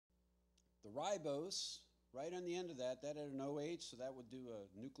ribose, right on the end of that had an OH, so that would do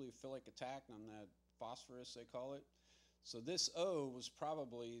a nucleophilic attack on that phosphorus, they call it. So this O was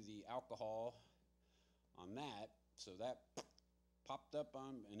probably the alcohol on that, so that popped up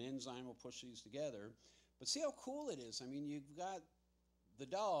on an enzyme will push these together. But see how cool it is. I mean, you've got the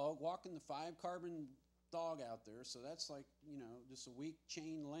dog walking the 5-carbon dog out there, so that's like, you know, just a weak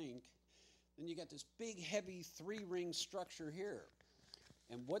chain link. Then you got this big heavy 3-ring structure here.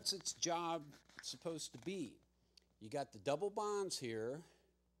 And what's its job supposed to be? You got the double bonds here.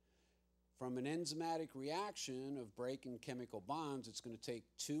 From an enzymatic reaction of breaking chemical bonds, it's going to take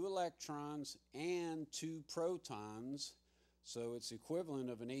 2 electrons and 2 protons. So it's equivalent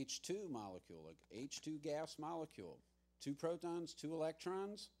of an H2 molecule, like H2 gas molecule. 2 protons, 2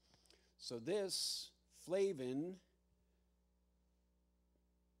 electrons. So this Flavin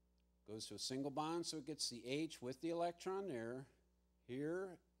goes to a single bond, so it gets the H with the electron there.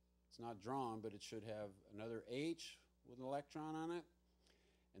 Here, it's not drawn, but it should have another H with an electron on it.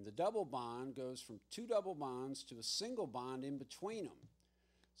 And the double bond goes from 2 double bonds to a single bond in between them.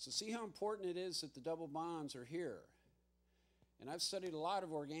 So see how important it is that the double bonds are here. And I've studied a lot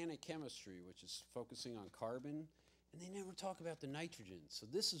of organic chemistry, which is focusing on carbon, and they never talk about the nitrogen. So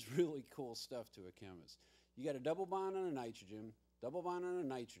this is really cool stuff to a chemist. You got a double bond on a nitrogen, double bond on a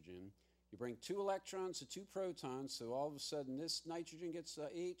nitrogen. You bring 2 electrons to 2 protons, so all of a sudden this nitrogen gets the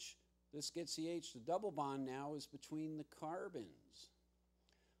H, this gets the H. The double bond now is between the carbons.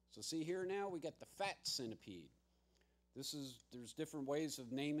 So see here now, we got the fat centipede. There's different ways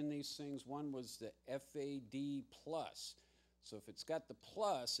of naming these things. One was the FAD plus. So if it's got the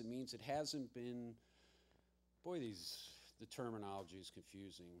plus, it means it hasn't been, boy, the terminology is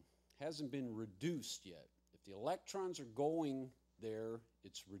confusing, hasn't been reduced yet. If the electrons are going there,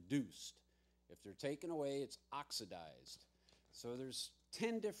 it's reduced. If they're taken away, it's oxidized. So there's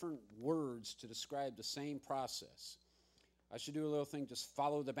 10 different words to describe the same process. I should do a little thing, just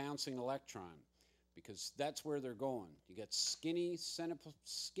follow the bouncing electron, because that's where they're going. You got skinny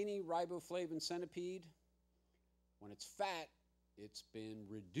riboflavin centipede. When it's fat, it's been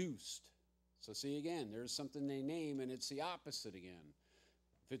reduced. So see again, there's something they name and it's the opposite again.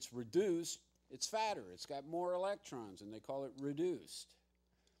 If it's reduced, it's fatter. It's got more electrons and they call it reduced.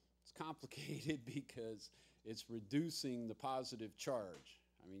 It's complicated because it's reducing the positive charge.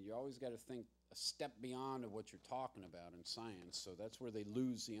 I mean, you always got to think a step beyond of what you're talking about in science, so that's where they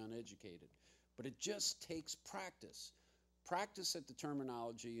lose the uneducated. But it just takes practice. Practice at the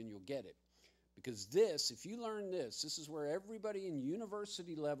terminology and you'll get it. Because this, if you learn this, this is where everybody in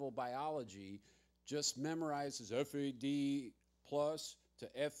university level biology just memorizes FAD plus to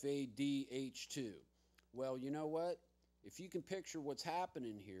FADH2. Well, you know what? If you can picture what's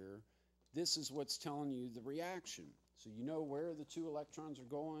happening here, this is what's telling you the reaction. So you know where the 2 electrons are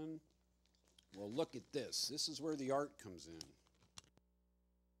going. Well, look at this. This is where the art comes in.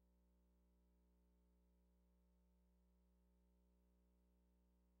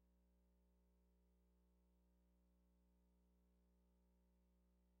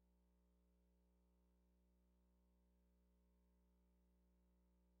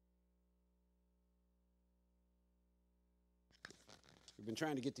 We've been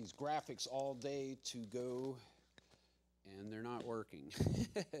trying to get these graphics all day to go, and they're not working.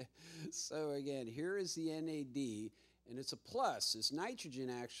 So again, here is the NAD, and it's a plus. It's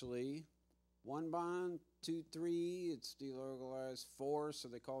nitrogen actually. 1 bond, 2, 3, it's delocalized 4, so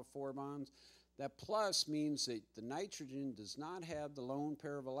they call it 4 bonds. That plus means that the nitrogen does not have the lone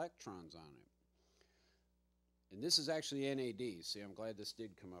pair of electrons on it. And this is actually NAD. See, I'm glad this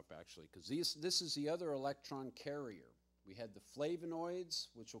did come up actually, because this is the other electron carrier. We had the flavonoids,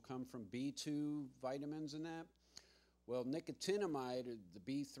 which will come from B2 vitamins and that. Well, nicotinamide, the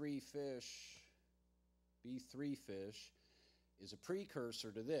B3 fish, is a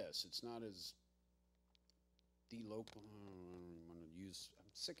precursor to this. It's not as delocal. I'm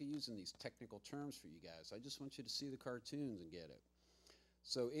sick of using these technical terms for you guys. I just want you to see the cartoons and get it.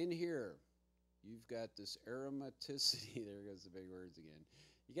 So in here, you've got this aromaticity. There goes the big words again.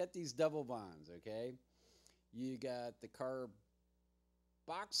 You got these double bonds, okay? You got the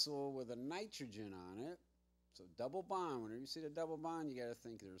carboxyl with a nitrogen on it. So double bond, whenever you see the double bond, you got to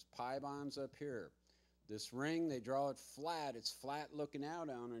think there's pi bonds up here. This ring, they draw it flat. It's flat looking out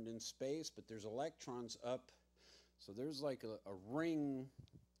on it in space, but there's electrons up. So there's like a ring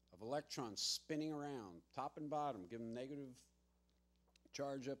of electrons spinning around, top and bottom, give them negative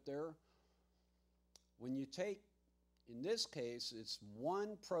charge up there. When you take, in this case, it's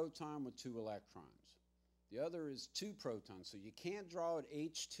 1 proton with 2 electrons. The other is 2 protons. So you can't draw it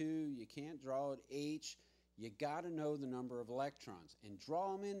H2, you can't draw it H. you got to know the number of electrons and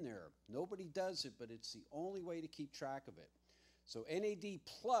draw them in there. Nobody does it, but it's the only way to keep track of it. So NAD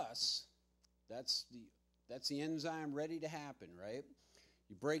plus, that's the enzyme ready to happen, right?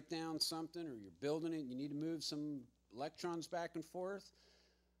 You break down something or you're building it, you need to move some electrons back and forth.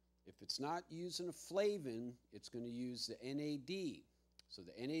 If it's not using a flavin, it's going to use the NAD. So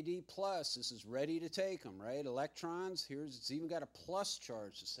the NAD plus, this is ready to take them, right? Electrons, it's even got a plus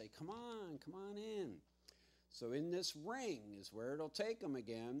charge to say, come on in. So in this ring is where it'll take them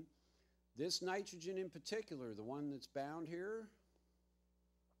again. This nitrogen in particular, the one that's bound here,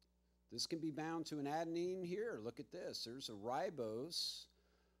 this can be bound to an adenine here. Look at this. There's a ribose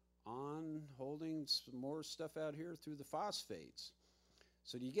on holding some more stuff out here through the phosphates.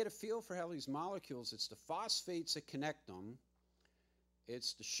 So do you get a feel for how these molecules, it's the phosphates that connect them,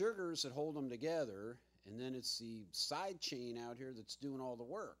 it's the sugars that hold them together, and then it's the side chain out here that's doing all the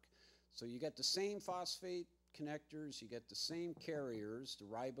work. So you got the same phosphate connectors, you get the same carriers, the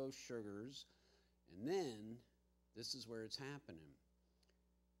ribose sugars, and then this is where it's happening.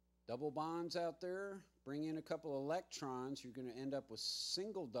 Double bonds out there, bring in a couple of electrons, you're going to end up with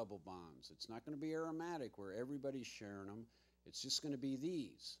single double bonds. It's not going to be aromatic where everybody's sharing them. It's just going to be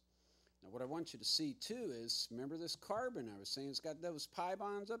these. Now what I want you to see too is, remember this carbon I was saying, it's got those pi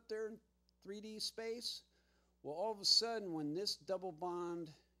bonds up there in 3D space? Well, all of a sudden when this double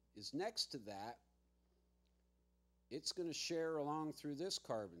bond is next to that, it's going to share along through this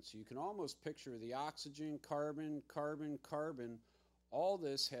carbon. So you can almost picture the oxygen, carbon, carbon, carbon. All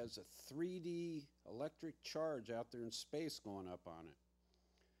this has a 3D electric charge out there in space going up on it.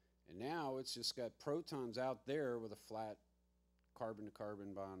 And now it's just got protons out there with a flat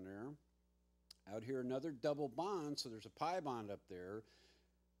carbon-to-carbon bond there. Out here another double bond, so there's a pi bond up there.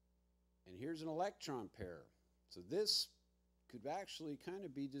 And here's an electron pair. So this could actually kind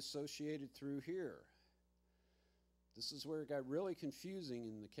of be dissociated through here. This is where it got really confusing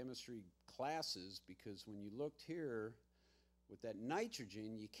in the chemistry classes, because when you looked here with that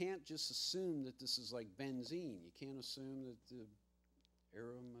nitrogen, you can't just assume that this is like benzene. You can't assume that the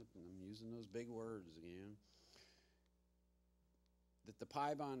aromat, I'm using those big words again, that the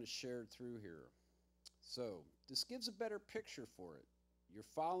pi bond is shared through here. So this gives a better picture for it. You're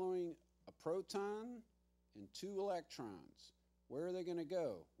following a proton and two electrons. Where are they going to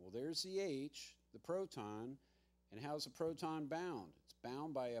go? Well, there's the H, the proton, and how's the proton bound? It's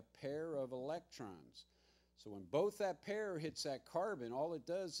bound by a pair of electrons. So when both that pair hits that carbon, all it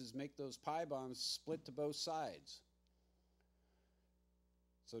does is make those pi bonds split to both sides.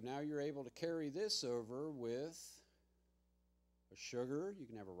 So now you're able to carry this over with a sugar. You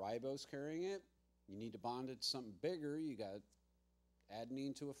can have a ribose carrying it. You need to bond it to something bigger. You got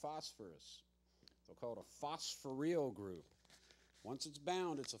adenine to a phosphorus. They'll call it a phosphoryl group. Once it's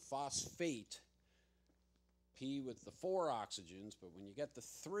bound, it's a phosphate. P with the 4 oxygens, but when you get the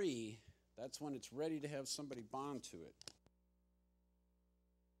 3, that's when it's ready to have somebody bond to it.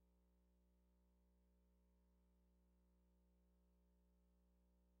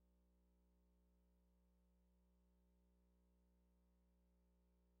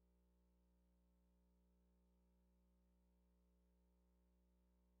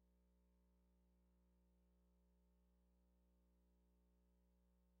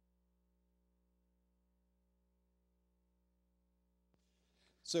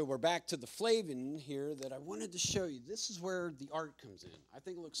 So we're back to the flavin here that I wanted to show you. This is where the art comes in. I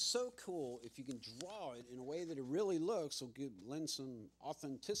think it looks so cool. If you can draw it in a way that it really looks, it'll lend some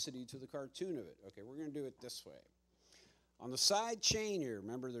authenticity to the cartoon of it. Okay, we're going to do it this way. On the side chain here,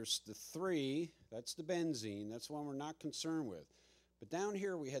 remember there's the 3. That's the benzene. That's the one we're not concerned with. But down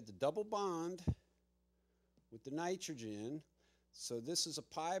here we had the double bond with the nitrogen. So this is a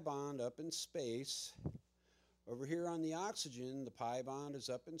pi bond up in space. Over here on the oxygen, the pi bond is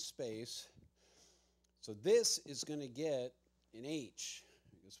up in space. So this is going to get an H.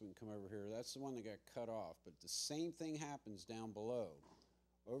 I guess we can come over here. That's the one that got cut off. But the same thing happens down below.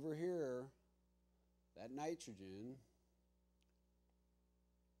 Over here, that nitrogen,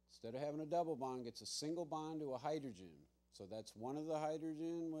 instead of having a double bond, gets a single bond to a hydrogen. So that's one of the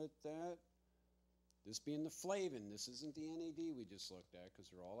hydrogen with that. This being the flavin, this isn't the NAD we just looked at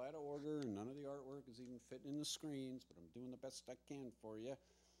because they're all out of order and none of the artwork is even fitting in the screens, but I'm doing the best I can for you.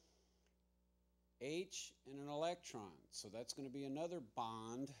 H and an electron, so that's going to be another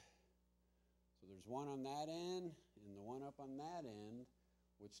bond. So there's one on that end and the one up on that end,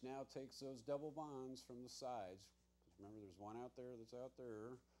 which now takes those double bonds from the sides. Remember, there's one out there that's out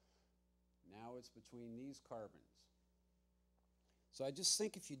there. Now it's between these carbons. So I just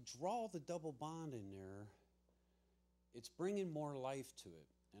think if you draw the double bond in there, it's bringing more life to it.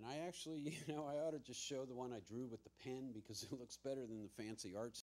 And I actually, I ought to just show the one I drew with the pen because it looks better than the fancy art